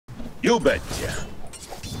You betcha.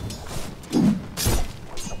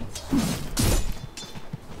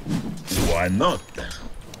 Why not?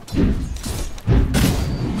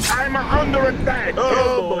 I'm under attack!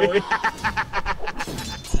 Oh boy!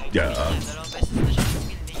 Yeah. Dalawang beses na siya,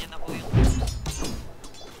 hindi niya nakuha yung...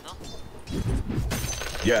 No?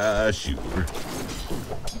 Yeah, sure.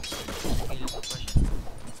 Skill ko pa siya.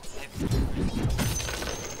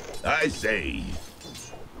 I say.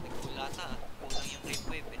 Nagkulata ah. Kulang yung rape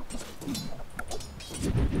wave eh.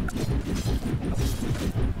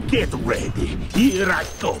 Get ready. Here I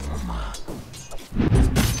come.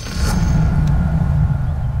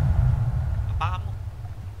 Baka mo.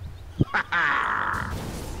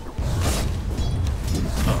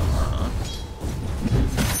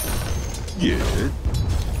 Yeah.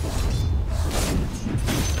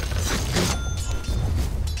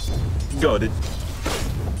 Got it.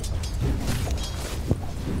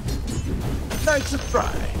 Nice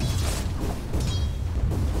try.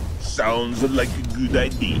 Sounds like a good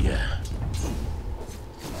idea.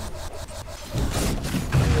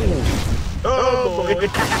 Oh boy!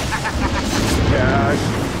 Gosh.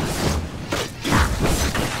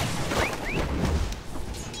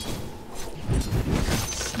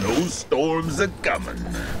 Snowstorms are coming.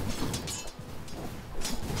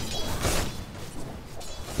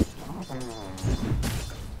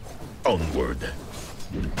 Onward.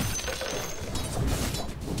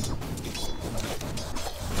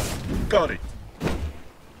 Got it.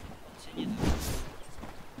 Sige na.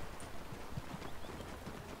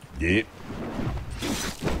 Yep.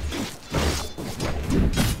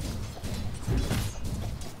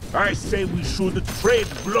 I say we should trade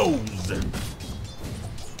blows.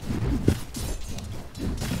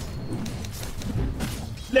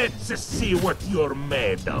 Let's see what you're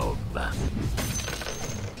made of.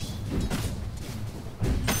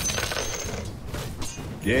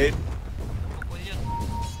 Yep. Napukul yun.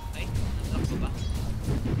 Ay, nag-lock ko ba?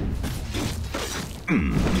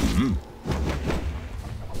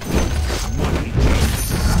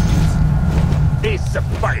 This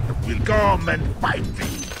fight will come and fight me.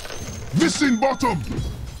 Missing bottom!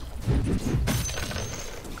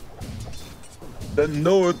 The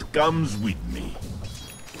North comes with me.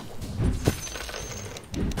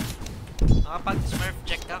 Makapag-smurf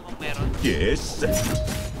check ka kung meron. Yes.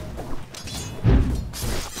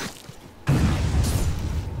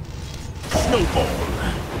 Snowball.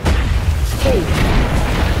 Oh.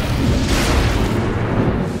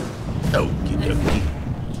 Okie dokie.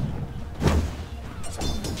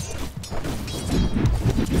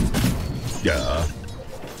 Yeah.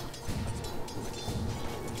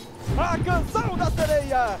 A canção da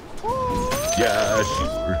sereia! Yeah,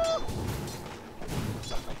 sure.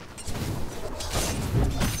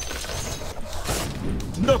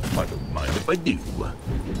 No, I don't mind if I do.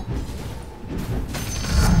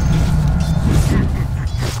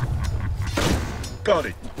 Got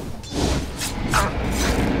it.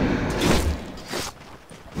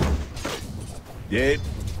 Yep.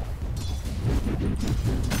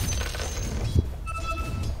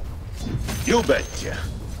 You betcha.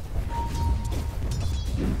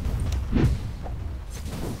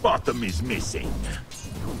 Bottom is missing.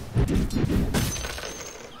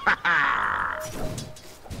 Ha ha!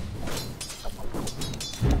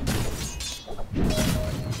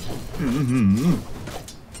 Mm-hmm.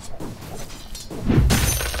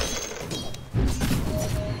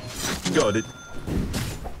 Got it.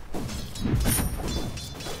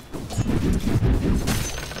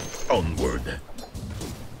 Onward.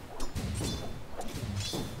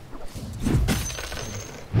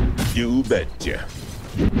 You betcha.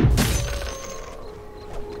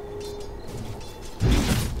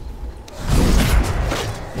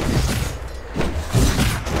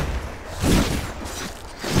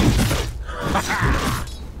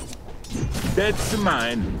 That's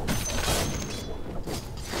mine.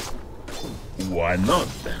 Why not?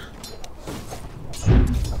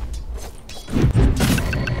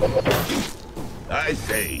 I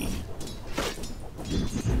say.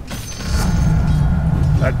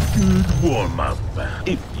 A good warm-up,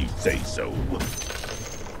 if you say so.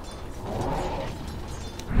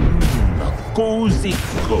 A cozy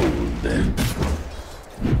cold.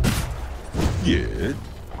 Yeah.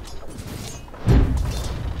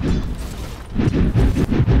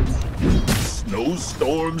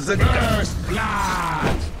 Snowstorms and First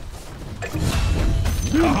blood!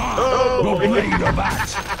 oh, The blade of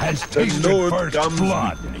axe has the tasted North first comes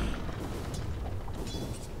blood. with me.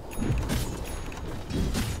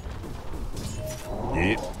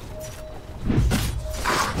 Yep.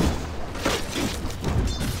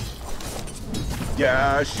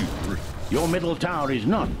 Yeah, sure. Your middle tower is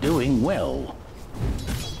not doing well.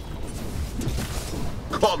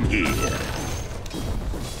 Come here.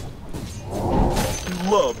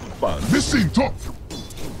 Love fun. Missing top.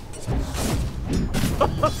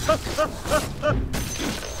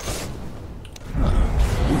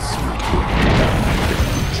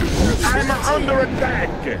 I'm under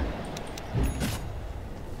attack.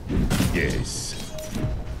 Yes.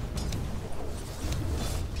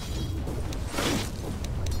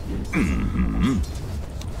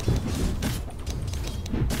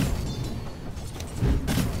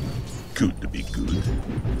 Could be good.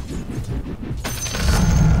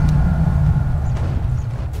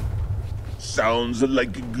 Sounds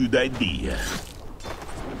like a good idea.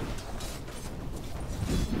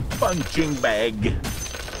 Punching bag.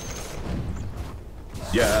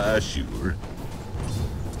 Yeah, sure.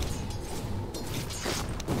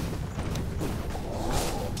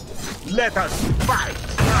 Let us fight!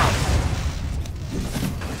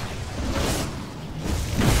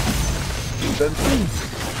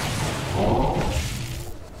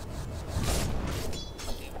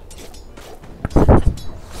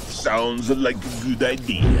 Sounds like a good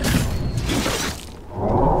idea.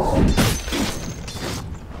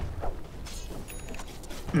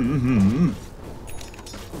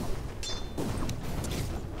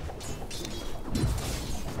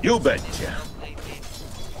 You betcha.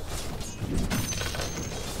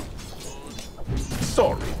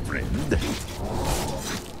 Sorry, friend.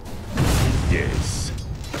 Yes.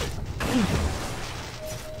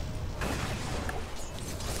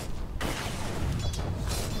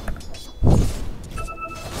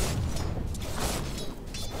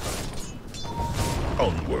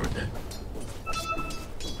 Onward.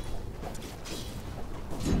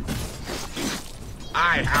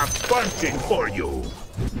 I have punching for you.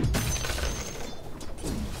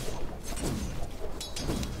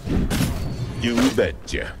 You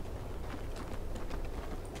betcha.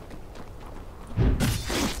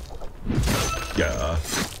 Yeah.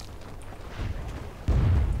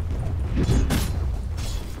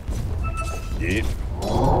 Yep.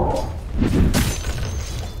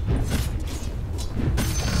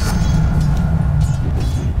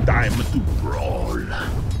 Time to brawl.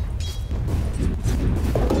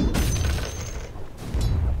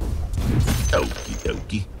 Okie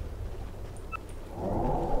dokie.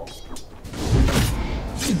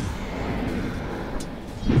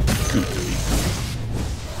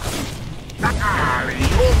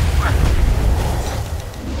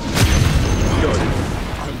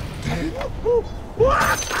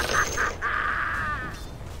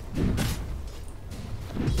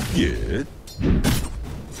 Yeah.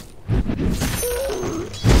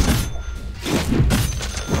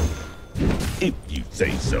 If you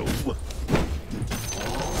say so. A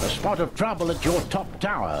spot of trouble at your top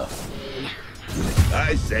tower.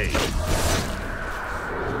 I say.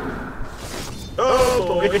 Oh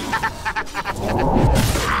boy.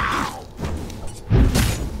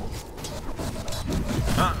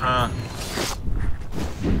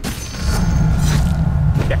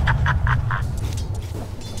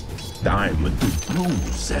 Time to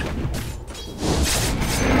lose.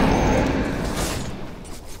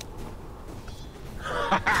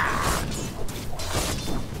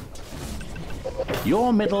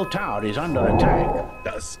 Your middle tower is under attack.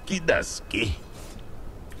 Dusky.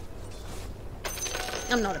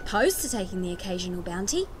 I'm not opposed to taking the occasional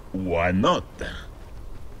bounty. Why not?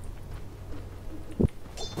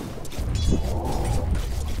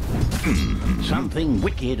 Something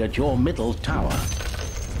wicked at your middle tower.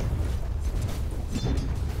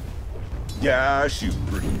 Yeah, sure.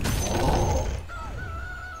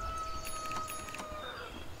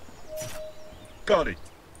 Got it.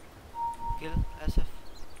 Kill SF.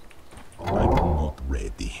 I'm not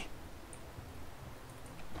ready.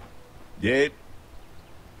 Yep.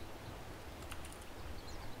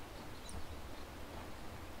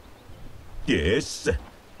 Yes.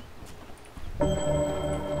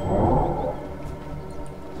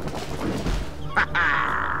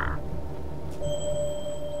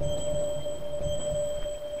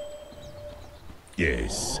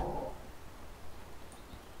 Yes.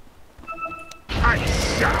 I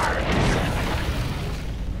shall.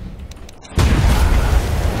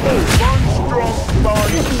 One strong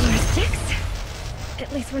body. Six?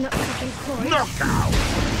 At least we're not cooking corn. Knockout.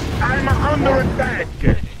 I'm under attack.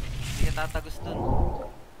 Hindi ka tatagos dun.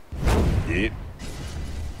 Yep.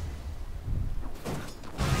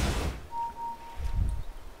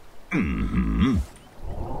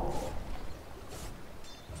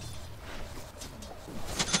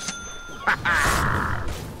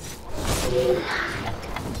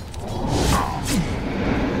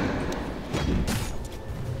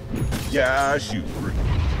 Yeah, sure.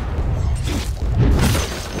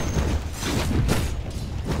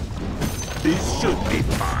 This should be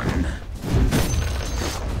fun.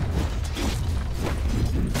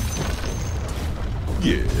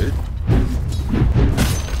 Yeah.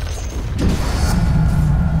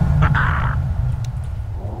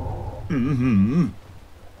 Mm-hmm.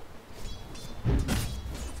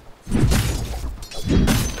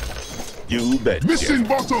 You bet. Missing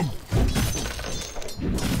bottom.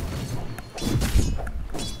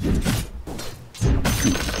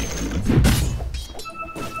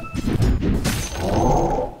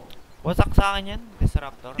 Wasak sa akin yan.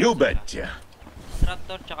 Disruptor. You betcha.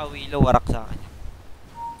 Disruptor tsaka Willow warak sa akin.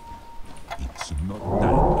 It's not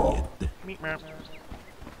done yet. Meep.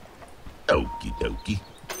 Okie dokie.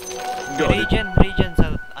 Got it. Regen sa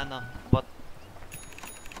ano, bot.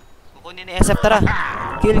 Kukunin ni SF, tara.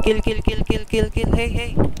 Kill.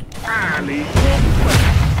 Hey. Ali.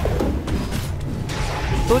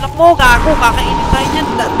 Tulak mo, gago. Kakainin tayo niyan.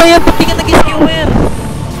 Bayan, ba't di ka nag-skewer?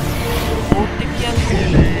 Putik yan.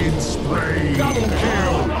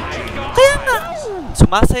 Kaya nga.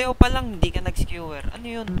 Sumasayaw pa lang, hindi ka nag-skewer. Ano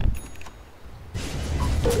yun?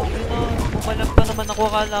 Ayun na, bumalag pa naman ako.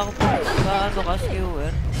 Akala ko pa ano ka,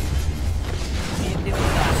 skewer. Hindi mo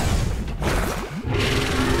na.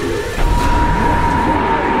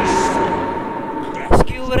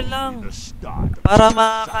 Skewer lang. Para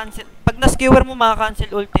ma-cancel. Pag na-skewer mo, ma-cancel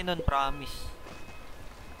ulti nun, promise.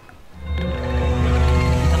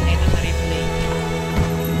 Nakita sa replay.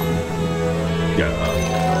 Yeah.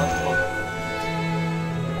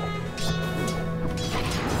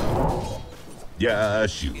 Yeah,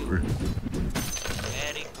 sure.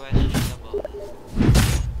 Very questionable.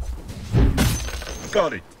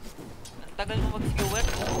 Got it. Ang tagal mo mag-skewer.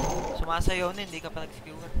 Sumasayaw na, hindi ka pa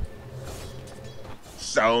nag-skewer.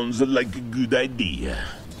 Sounds like a good idea.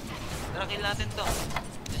 Tara, kill natin to.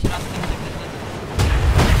 Disrupt ng second na.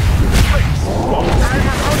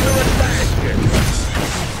 I'm under attack.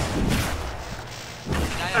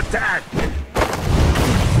 Kaya, Attack.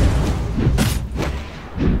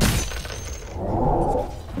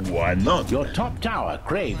 Why not? Your top tower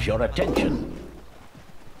craves your attention.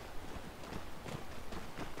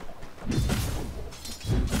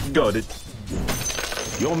 Got it.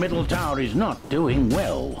 Your middle tower is not doing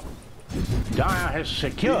well. Dire has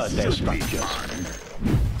secured their structures.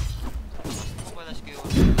 wala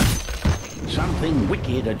skewer. Something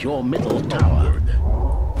wicked at your middle tower.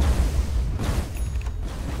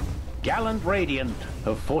 Gallant Radiant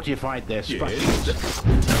have fortified their structures.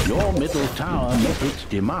 Yes. Your middle tower met its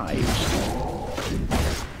demise.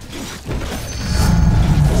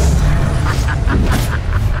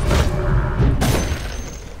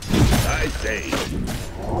 I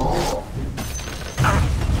say.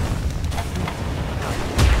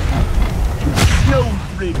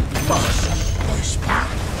 Snowflake bust.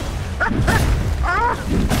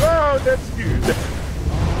 Oh, that's good.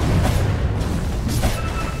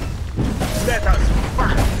 Let us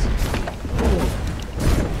fight.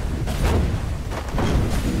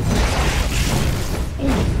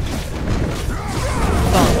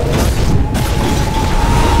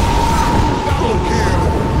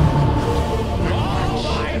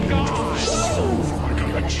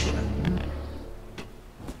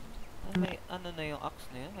 May ano na yung axe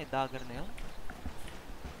na yun? May dagger na yun?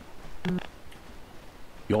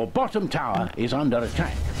 Your bottom tower is under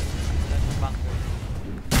attack. Wala yung bunker.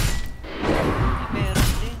 Meron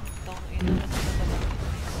din. Tangina na sila talaga.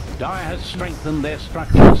 Dire has strengthened their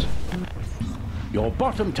structures. Your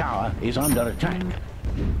bottom tower is under attack.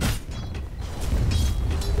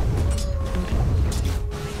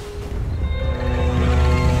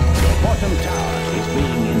 Your bottom tower is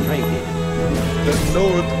being invaded. The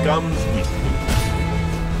north comes with me.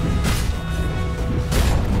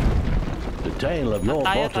 The tale of your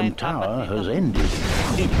Tayo, bottom tayo, tower dapat has dito. ended.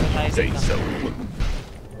 Tayo Say dito. so.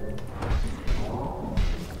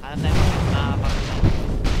 Ano tayo makakapagod?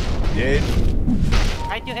 Yeah.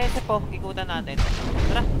 Kahit yung SF po, ikutan natin.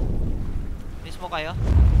 Tara. Mismo kayo?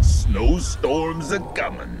 Snowstorms are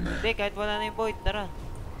coming. Hindi, kahit wala na yung void. Tara.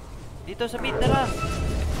 Dito sa mid, tara.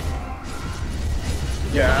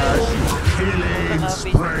 Yeah, Killing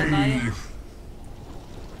spree.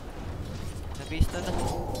 Nabista na.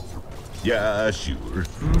 yeah, sure.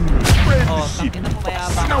 Oh, Friendship. tangina mo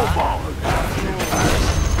mayabang ka. Snowball.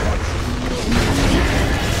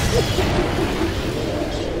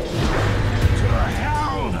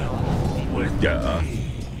 Yeah.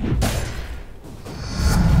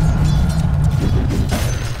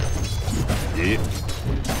 Yeah.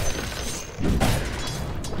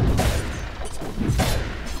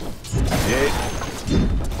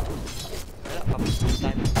 Yeah.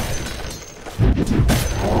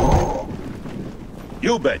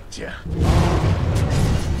 You betcha.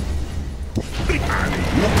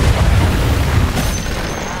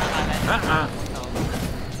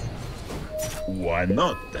 Why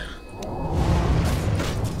not?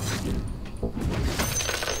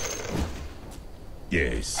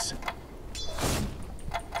 Yes.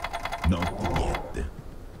 Not yet.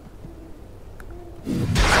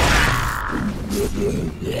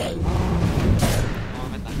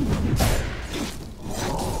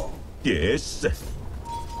 Yes.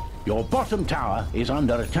 Your bottom tower is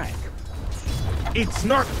under attack. It's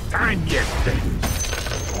not time yet.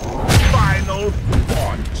 Final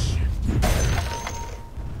punch.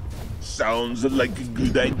 Sounds like a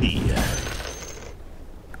good idea.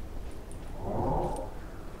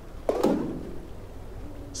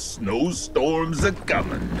 Snowstorms are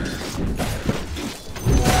coming.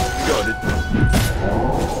 Got it.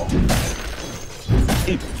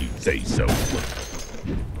 If you say so.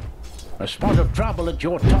 A spot of trouble at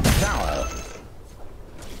your top tower.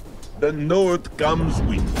 The north comes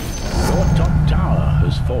with Your top tower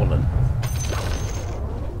has fallen.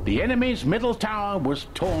 The enemy's middle tower was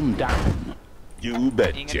torn down. you Ingat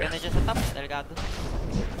betcha. ka na dyan sa top, delikado.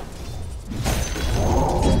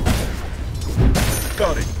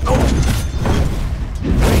 Got it. Oh,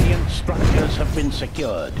 Radiant structures have been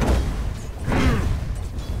secured.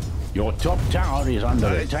 Your top tower is under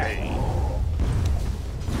I attack. say.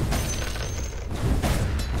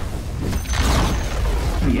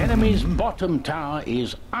 The enemy's bottom tower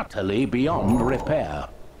is utterly beyond repair.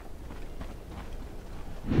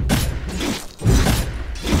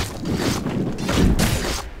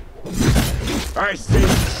 I say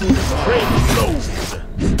shoot straight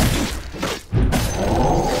lows.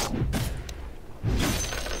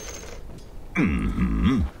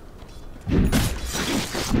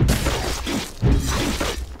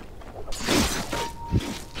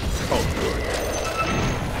 Oh,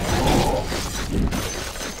 good.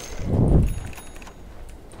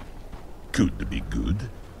 Could be good.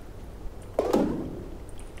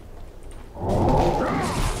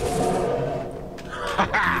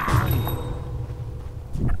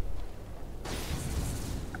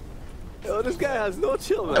 Oh, this guy has no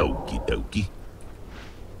chill, man. Okie dokie.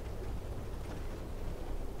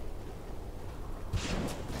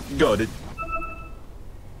 Got it.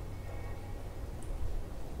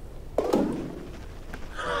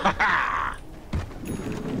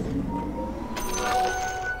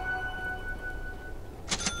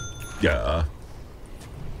 Yeah.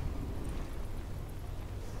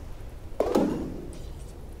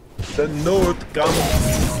 The north comes.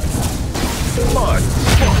 March.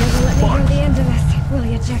 Never let me hear the end of this, will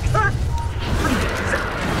you, Jack?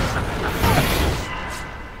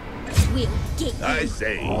 We'll get you I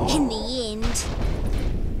say. in the end.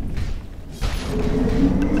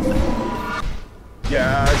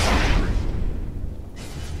 Yeah, sure.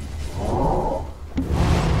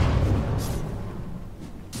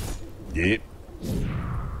 Yep.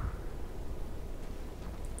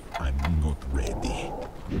 I'm not ready.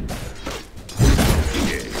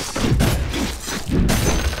 Yes.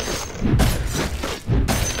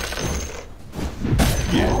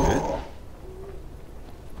 Yeah.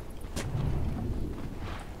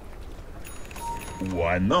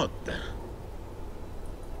 Why not?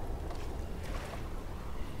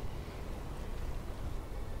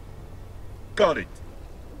 Got it.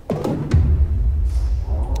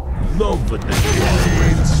 Love the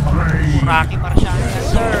killing spree. Rocky Marciano yan,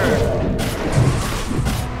 sir.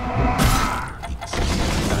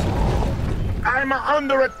 I'm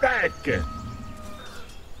under attack.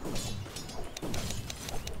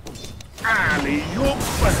 Alley-oop.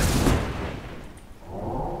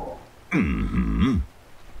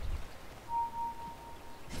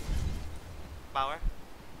 Power.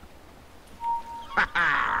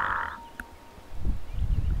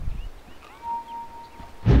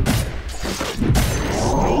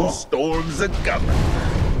 Snowstorms are coming.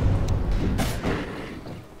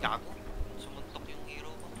 Gago. Sumuntok yung hero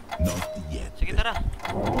ko. Not yet. Sige, tara.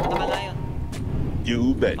 Punta ka na yun.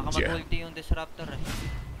 You Baka betcha. mag-ulti yung disruptor eh.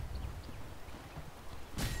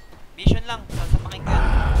 Mission lang. Sasapakin ko yun.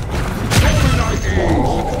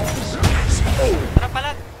 Tara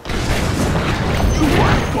palag. You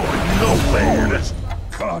are going nowhere.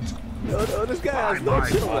 Cut Oh, this guy by has no my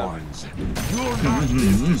chill, man. horns. You're not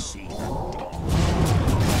living to see.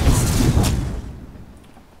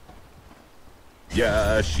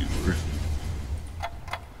 Yeah, sure.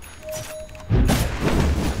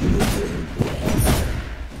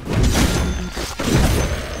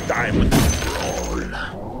 Time to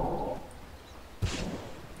brawl.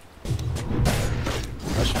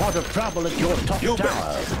 A spot of trouble at your top You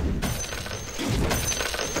tower.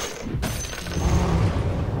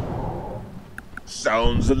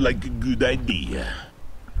 Sounds like a good idea.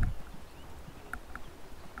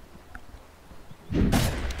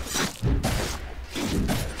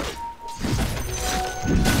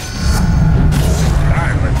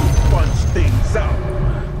 Time to punch things out.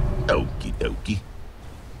 Okie dokie.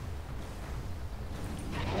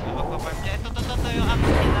 Magpaparm siya. Ito yung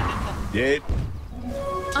ambush natin to. Yep.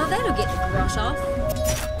 Oh, that'll get the grunt off.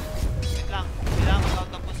 Wait lang. Kailangan mag-out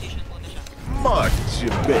ng position muna siya. Much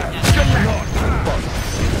better.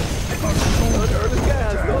 Oh, this guy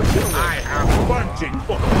has no children. I have punching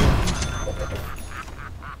for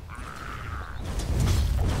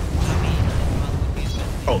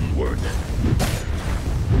onward.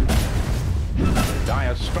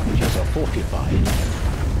 Dire structures are fortified.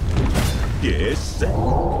 Yes.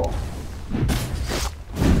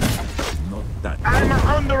 Not that. I'm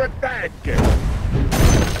under attack.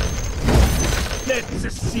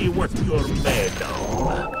 Let's see what you're made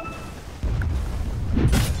of.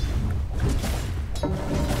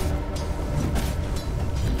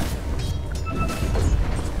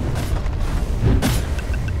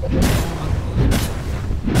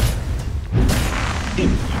 If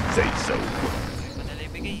you say so. Madali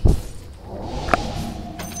bigay.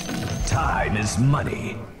 Time is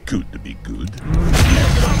money. Could be good.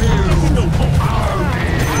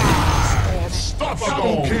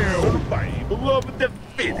 Double kill. Survival of the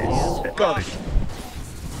fittest. Got it.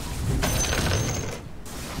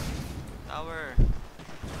 Tower.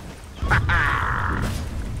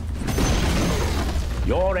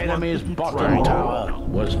 Your enemy's bottom tower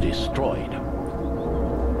was destroyed.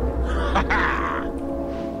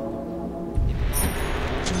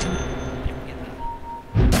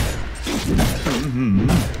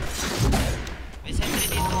 May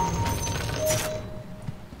sentry dito.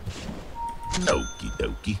 Okie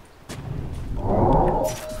dokie.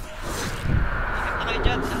 Ikot na kayo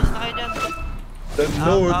dyan. Alis na kayo dyan. The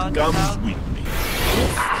North out, comes out. with me.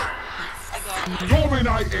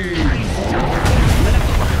 Dominating.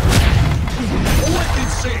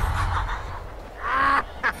 Witnessing.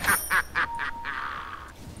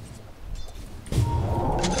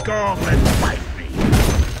 Come and fight me.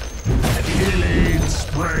 Killing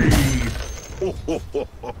spree.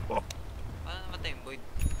 Paano namatay yung Void?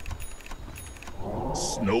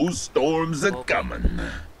 Snowstorms are coming.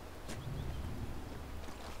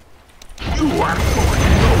 You are going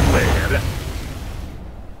nowhere.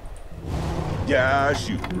 Yeah,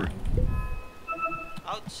 sure.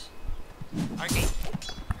 Ouch. Arcade.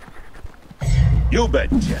 You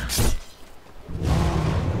betcha.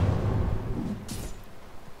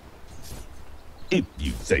 If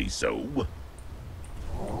you say so.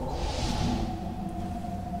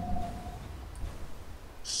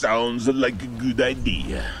 Sounds like a good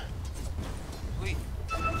idea. Uy.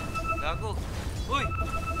 Gago. Uy.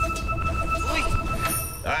 Uy.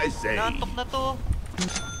 I say. Naantok na to.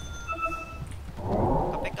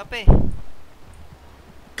 Kape-kape.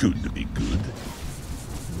 Could be good.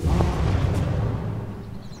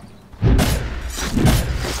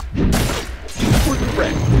 Good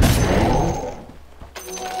friend.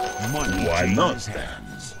 Money Why in not? his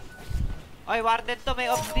hands. Oy, warded to. May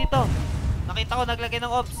ops dito. Nakita ko naglagay ng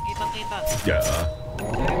ops. Kitang-kita. Yeah.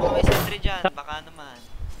 Sabi ko may sentry dyan. Baka naman.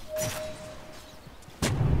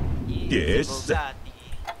 Yes. Bugatti.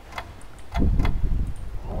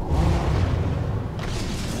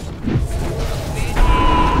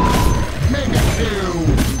 Mega kill.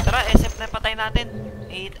 Tara, SF na patay natin.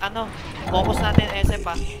 Focus natin SF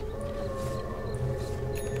pa.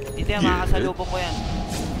 Dito yan, makakasalubong ko yan.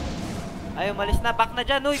 Ay, umalis na. Back na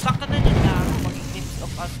dyan. Uy, back ka na dyan. Maging teams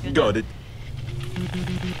of us ka dyan. Got it.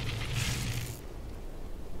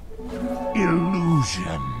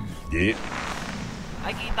 Illusion. Yeah.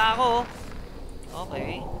 Ay, kita ako.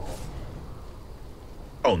 Okay.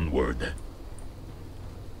 Onward.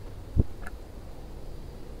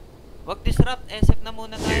 Wag disrupt. SF na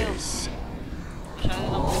muna tayo. Yes. Masyado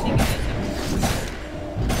nang husting yung SF.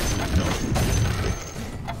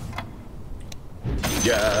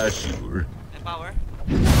 Yeah, sure. May power.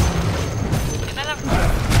 Yan na lang.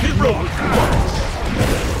 Heroic punch.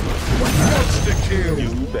 Monster kill. You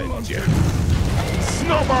betcha.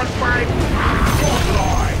 Snowball fight.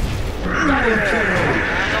 Godlike. Double kill.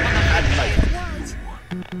 Ano ko na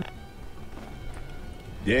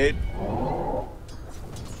Dead.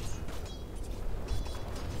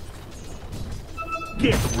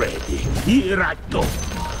 Get ready. Here I go.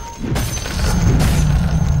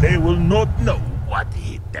 They will not know what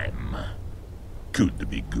hit them. Could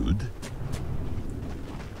be good.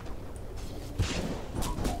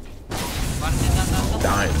 Party na to.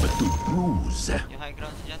 Time to bruise. Yung high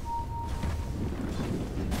ground dyan.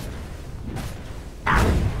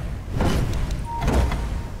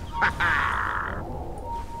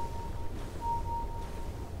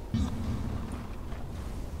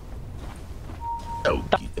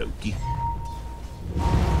 Okie dokie.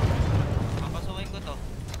 Papasukin ko to.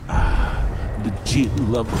 Legit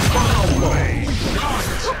love.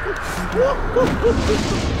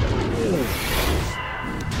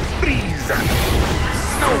 Freeze!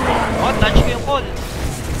 Oh, touch ko yung call.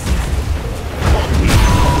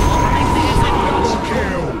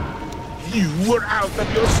 Kill. You were out of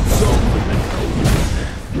your zone.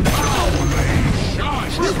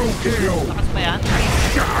 Triple kill. Lakas ba yan?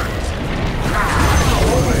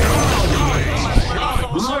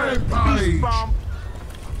 Rampage.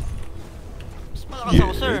 Mas malakas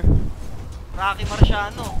ako, sir. Rocky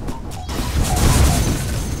Marciano.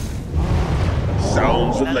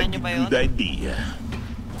 Sounds Kilala like niyo a ba yun? good idea.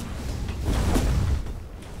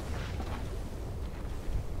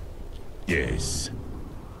 Yes.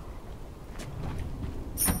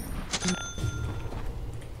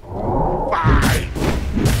 Fine.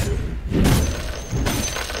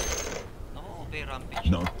 No, okay, rampage.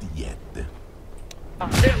 Not yet.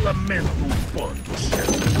 Elemental punch.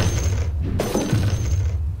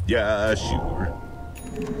 Yeah, sure.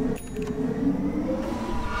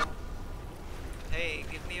 Hey,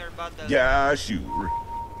 give me your bottle. Yeah, sure.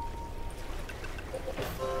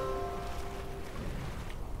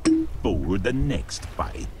 For the next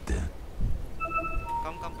fight.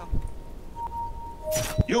 Come, come, come.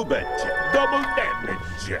 You betcha. Double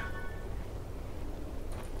damage.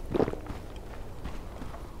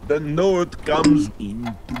 The North comes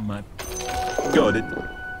into my... Got it.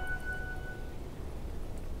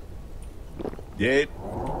 Yeah.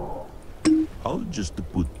 I'll just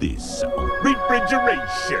put this on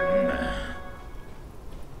refrigeration.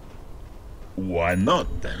 Why not?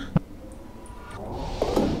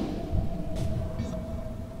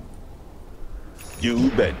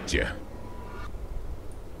 You betcha.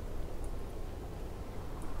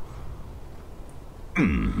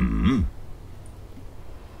 Mm-hmm.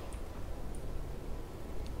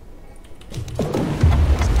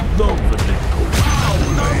 Lovely.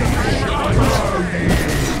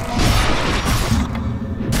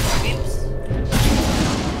 Whips.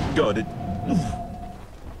 Got it.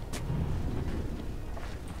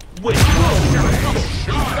 Wait.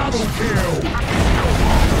 Double kill.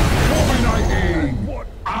 Dominating.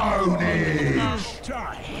 Ownage.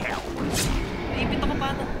 Naipit ako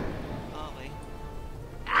paano? Okay.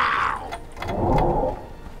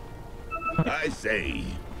 I say.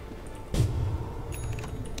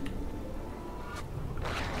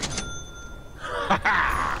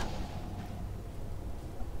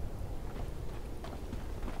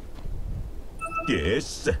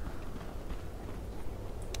 Yes.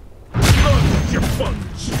 Lunge your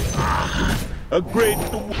punch. A great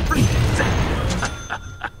freeze.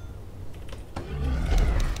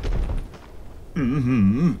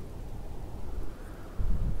 Mm-hmm.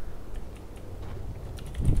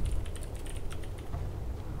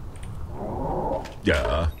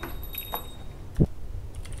 Yeah.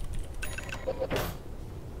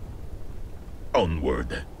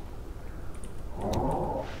 Onward.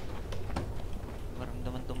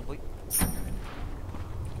 Maramdaman tumboy.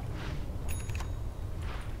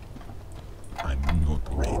 I'm not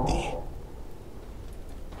ready.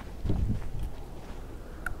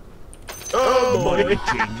 Oh boy!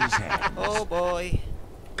 Changes hands. Oh boy.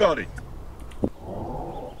 Got it.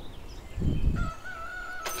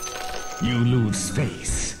 You lose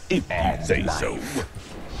face. If you say so.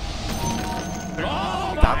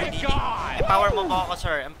 Empower mo ako,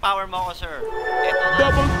 sir. Empower mo ako, sir. Ito na.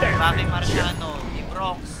 Double damage. Rocky Marciano. The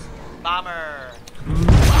Bronx. Bomber.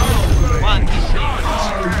 One.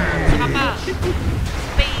 Saka pa.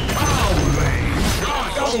 Spain.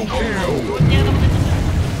 Double kill. Kunya naman ito, sir.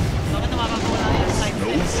 Bakit namamagawala yung side No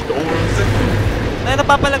effects? storms. Dahil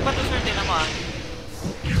napapalag pa to, sir. Tingnan mo, ah.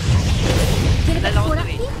 Dahil ako to,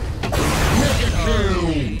 eh.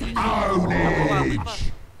 Kill. Bumawi pa.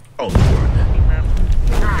 Ownage.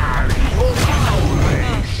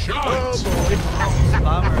 Onward.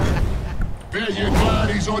 Bomber. Bet you're glad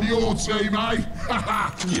he's on your team, eh?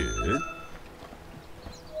 Yeah.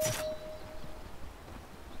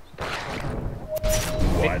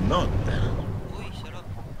 Why not? Uy, sarap.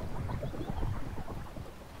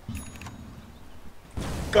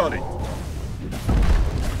 Got it.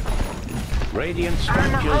 Radiant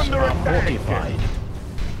structures under are attack. fortified.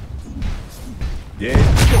 Yeah,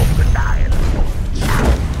 crocodile.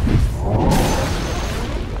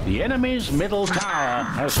 The enemy's middle tower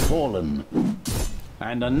has fallen.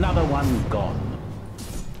 And another one gone.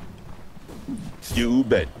 You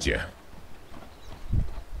betcha.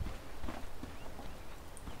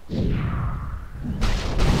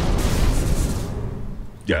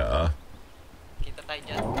 Yeah. Kita tayo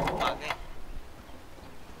dyan. Bagay.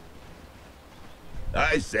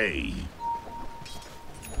 I say.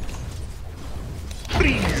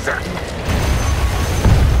 Freeze!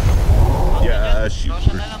 Yeah, Roshan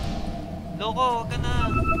sure. na lang. Loko, wag ka na.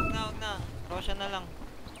 Wag na. Roshan na lang.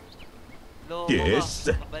 Loko Yes.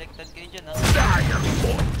 ka. Mabaliktad kayo dyan, ha? Dire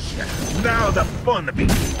punch. Now the fun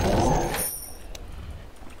begins.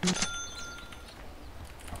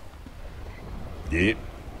 Yep.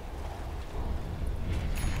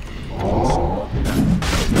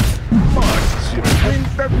 Punch. Bring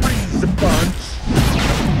the freeze punch.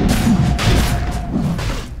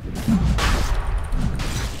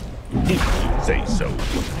 If you say so.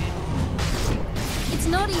 It's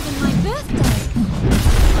not even my birthday.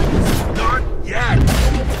 Not yet.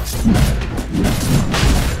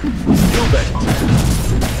 You bet.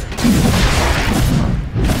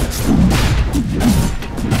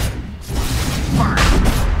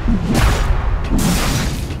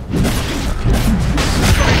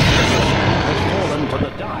 Fallen to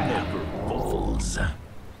the dire. Falls.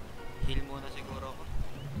 Heal muna siguro ako.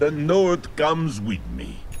 The North comes with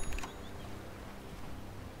me.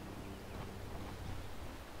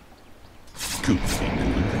 Could be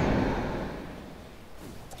good.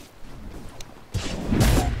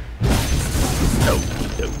 Okie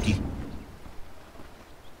dokie.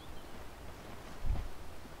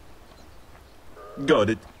 Got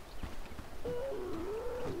it.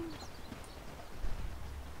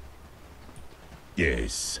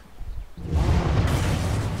 Yes.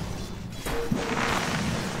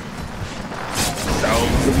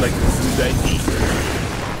 Sounds like a good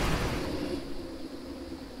idea.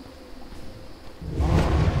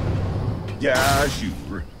 Yeah,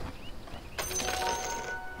 sure.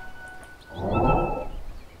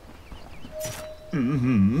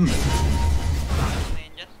 Mm-hmm. Ano na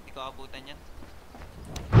yun dyan? Hindi ko abutan yan.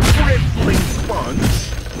 Crippling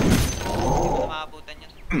punch. Hindi ko na maabutan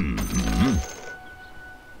yan. Mm-hmm.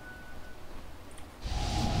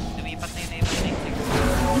 Lumipat na yun na ibang link siguro.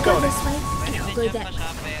 You go this way, Pwede and I'll din go dyan that pa way.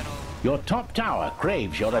 siya, pero... Your top tower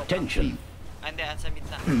craves your attention. Ah, hindi. Ang sa mid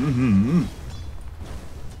na. Mm-hmm.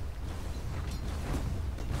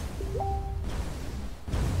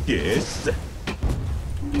 Yes.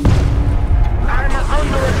 I'm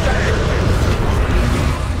under attack.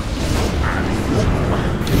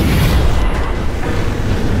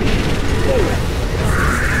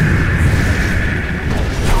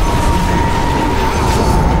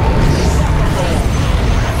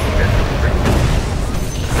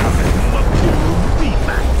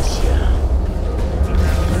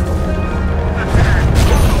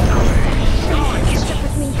 Catch up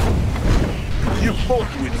with me. You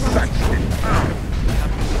fought with such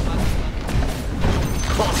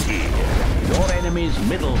cocky. Your enemy's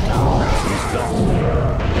middle tower is gone.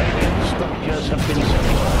 Radiant structures have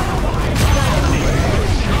been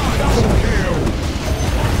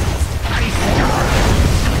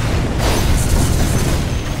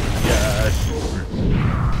Yeah, sure.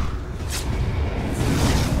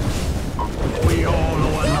 We all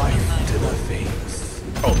owe a life to the face.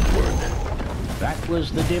 Onward. That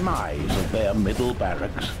was the demise of their middle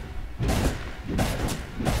barracks.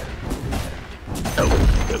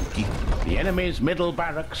 Okie dokie. The enemy's middle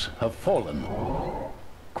barracks have fallen.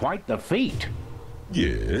 Quite the feat.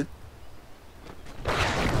 Yeah.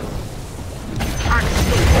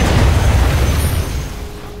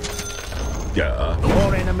 Yeah.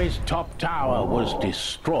 Your enemy's top tower was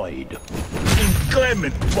destroyed.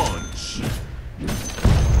 Inclement punch.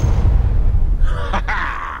 Ha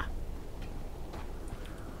ha!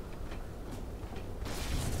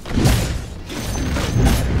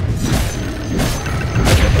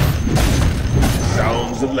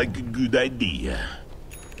 Sounds like a good idea.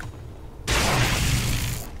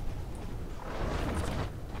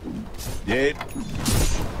 Yep.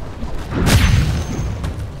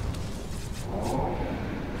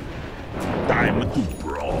 Time to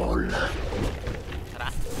brawl.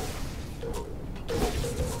 Tara.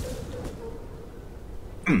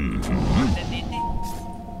 Hindi.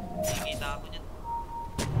 Nakikita ako niyan.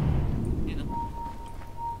 Yun o.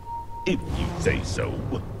 If you say so.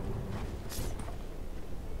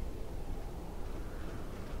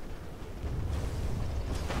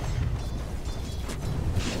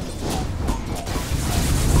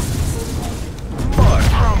 But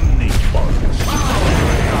omnipotence.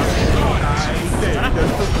 I dare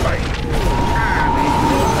to fight.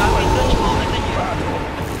 Kapit doon, sumokit na niyo.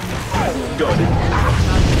 Got it.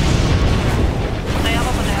 Patay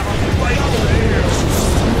ako.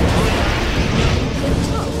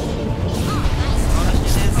 Oras niyo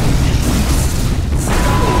na yan.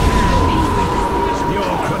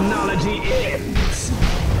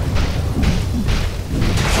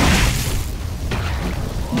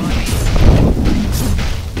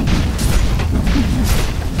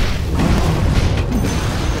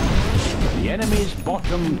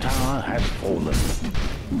 bottom tower has fallen.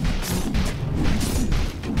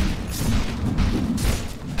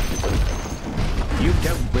 You've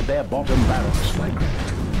dealt with their bottom barracks, my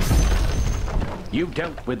gratitude. You've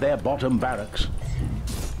dealt with their bottom barracks.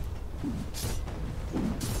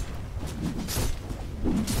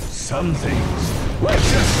 Some things were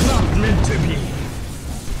just not meant to be.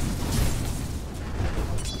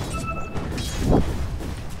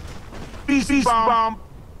 Beast bomb!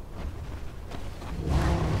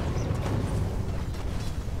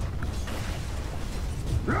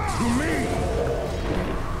 To me!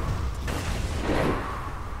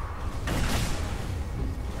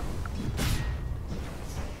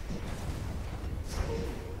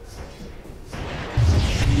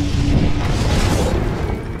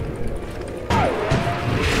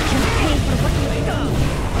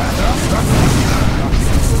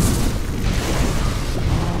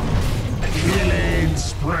 Killing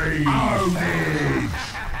spree! Ownage!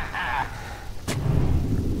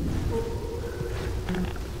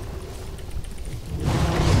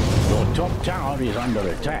 Your top tower is under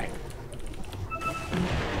attack.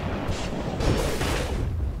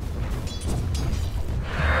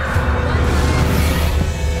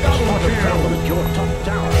 Spot a problem at your top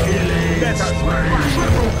tower. Killing spree!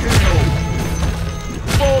 Triple kill!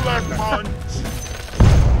 Polar punch!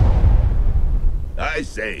 I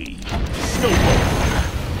say, snowball!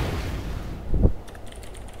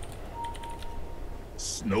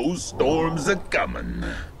 Snowstorms are coming.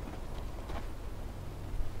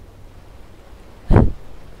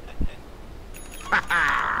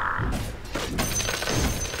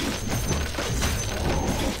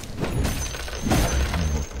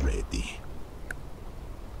 Not ready.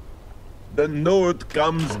 The North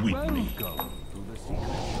comes with me.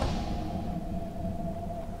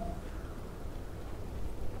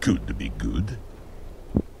 Could be good.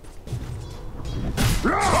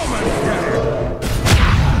 Come and get it!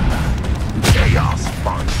 Chaos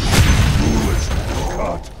punch! Foolish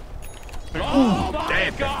cut!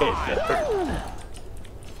 That hurt.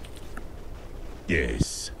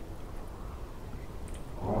 Yes.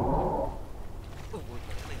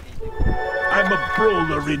 I'm a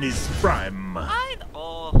brawler in his prime. Ay,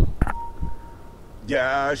 oh.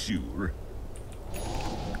 Yeah, sure.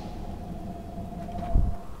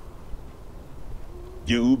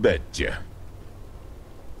 You betcha.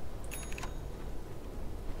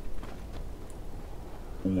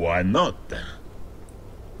 Why not?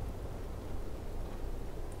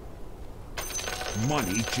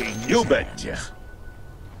 Money changes You hands. betcha.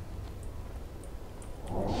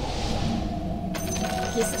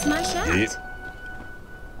 Guess it's my shot. It.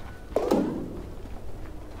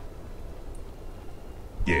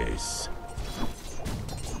 Yes.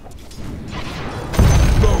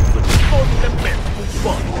 Love fundamental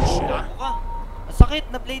punch. Gago ka. Ang sakit,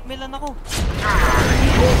 na-blade milan ako.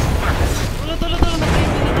 Tulo,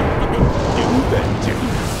 na-blade milan ako pati. You betcha.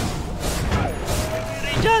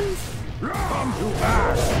 Radiance! I'm too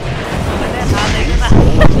fast! Hatay ko na.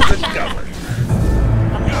 Storms are coming.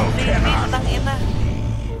 Tangina.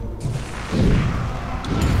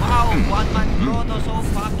 Wow, one man chrono, so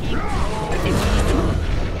fucking pro. Who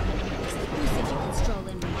said you could stroll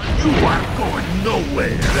in my You are going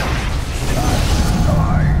nowhere.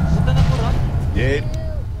 Punta na po ron. Yep.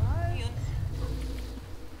 Yun.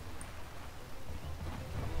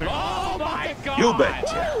 Oh my God! You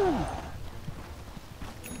betcha.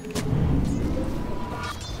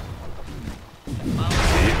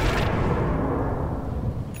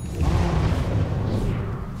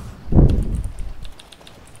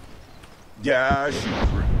 Yeah,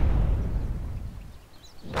 sure.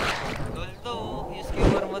 Toldo, yung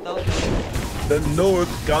skewer mo daw. The North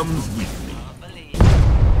comes with me. Mali.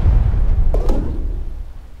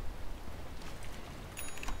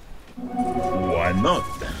 Why not?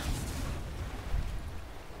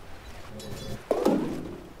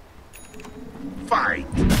 Fight!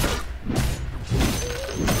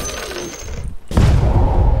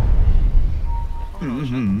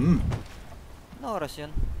 Mm-hmm. Ano oras yun?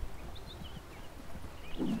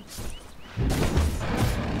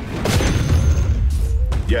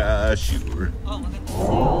 Yeah, sure. Oh, maganda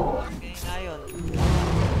sa'yo. Okay na yun.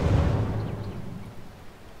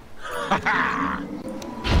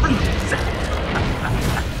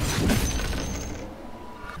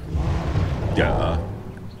 Yeah.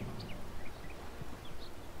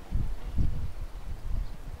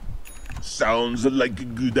 Sounds like a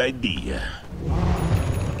good idea.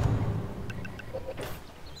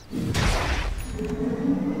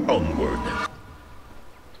 Onward.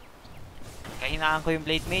 Kahinaan ko yung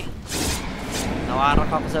blade mail. Nawarak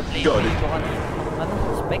ako sa blade Got mail it. ko kanina. Ano?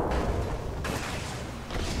 Spec?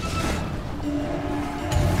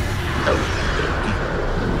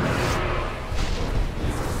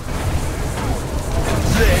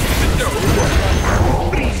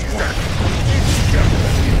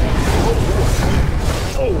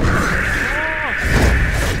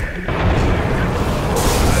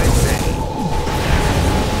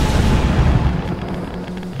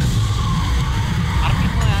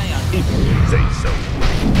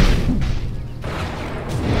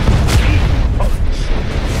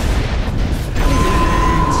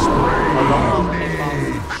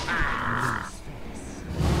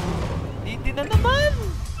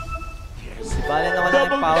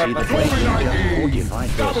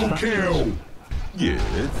 structures. Yes.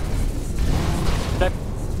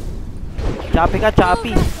 Choppy ka,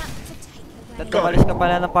 choppy. All wrapped up for takeaway. Ba't umalis ka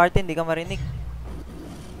pala ng party, hindi ka marinig.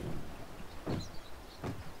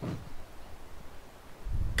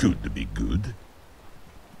 Could be good.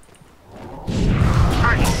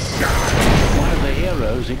 One of the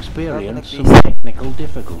heroes experienced some Nag-busy. technical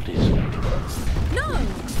difficulties. No!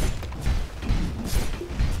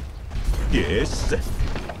 Yes.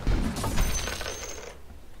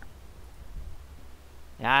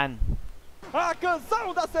 Yan. A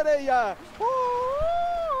canção da sereia!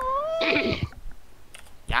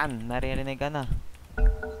 Yan, naririnig ka na.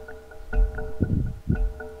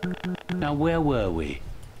 Now where were we?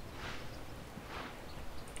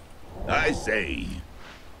 I say.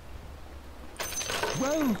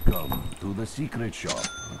 Welcome to the secret shop.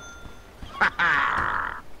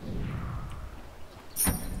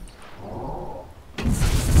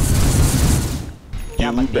 Kaya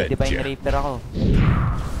You mag-divine betcha. reaper ako.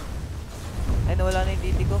 Ay, nawala na yung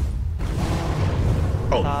titi ko.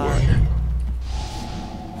 Onward.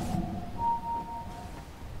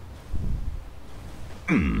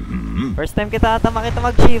 First time kita ata makita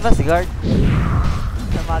mag-Chivas guard.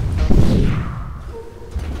 Sa Magno.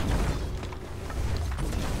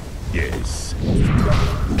 Yes.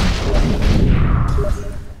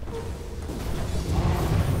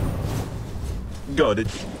 Got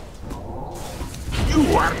it. You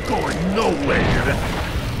are going nowhere.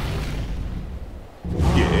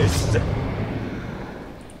 Yes.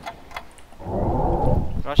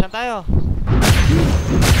 Roshan tayo.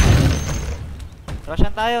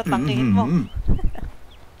 Roshan tayo, tangkihin mo.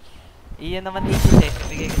 Iyan naman Aegis eh,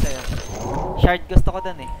 bigay ko sa'yo. Shard gusto ko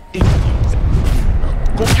dun eh.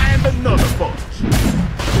 Command another punch.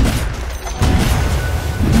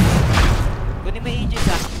 Kunin mo yung Aegis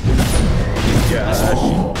ah. Gosh.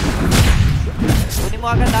 Kunin mo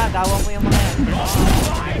agad ah, gawa mo yung mga yan.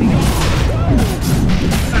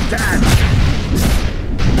 Attack.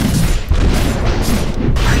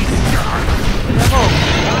 Kunin mo!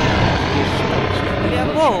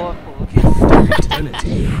 Kunin mo!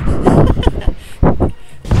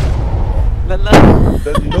 Lala.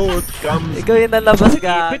 The note comes. Ikaw yung nalabas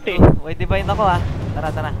ka. May divine ako ah. Tara,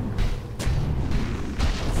 tara.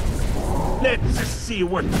 Let's see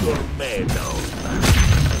what you're made of.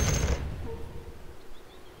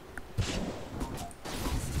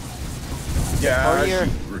 Yeah. Courier.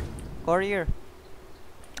 Courier.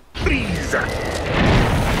 Freeze.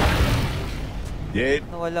 Yep.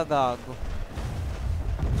 Nawala gago.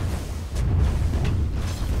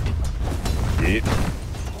 Yep.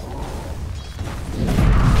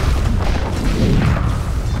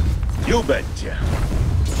 You betcha.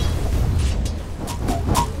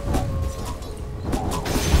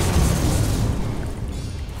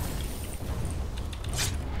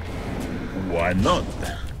 Why not?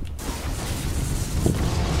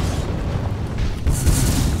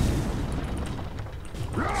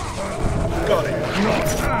 Got it.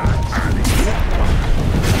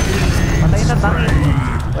 Patay na tangi.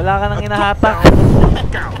 Wala ka nang inahatak.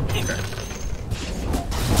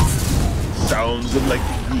 Sounds like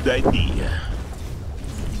a good idea.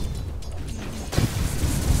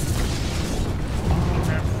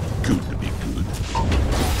 Could be good.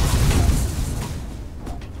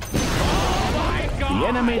 The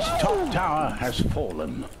enemy's top tower has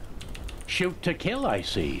fallen. Shoot to kill, I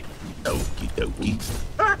see. Okie dokie.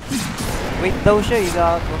 Wait daw siya eh,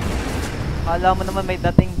 gago. Kala mo naman may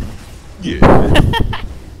dating. Yeah.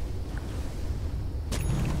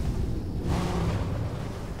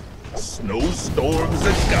 Snowstorms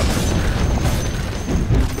are coming.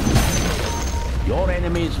 Your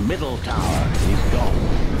enemy's middle tower is gone.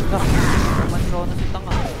 Manro na si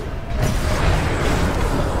tanga.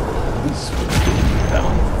 This will go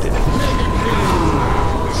down, didn't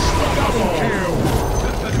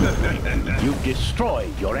You've destroyed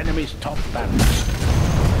your enemy's top barracks.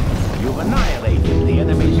 You've annihilated the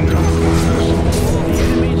enemy's top barracks. The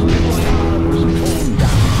enemy's middle tower was torn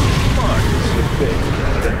down.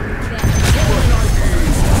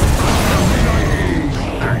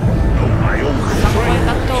 my own Ako ba yung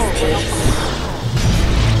tatlo?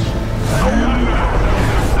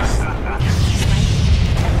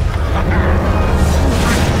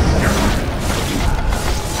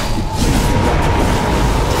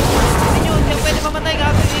 Hindi nyo, hindi ako pwede mamatay,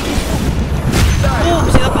 gago yung Aegis mo. Boom!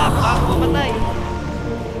 Sila pa ako, ako mamatay.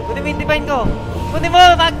 Kunin mo yung divine ko. Kunin mo,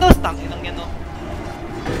 Magnus! Tanginang yan o.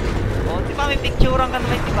 O, di ba may picturean ka na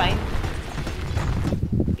may divine?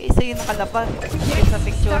 Kaysa yun nakalapan. Kaysa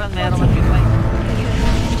picturean meron kang divine.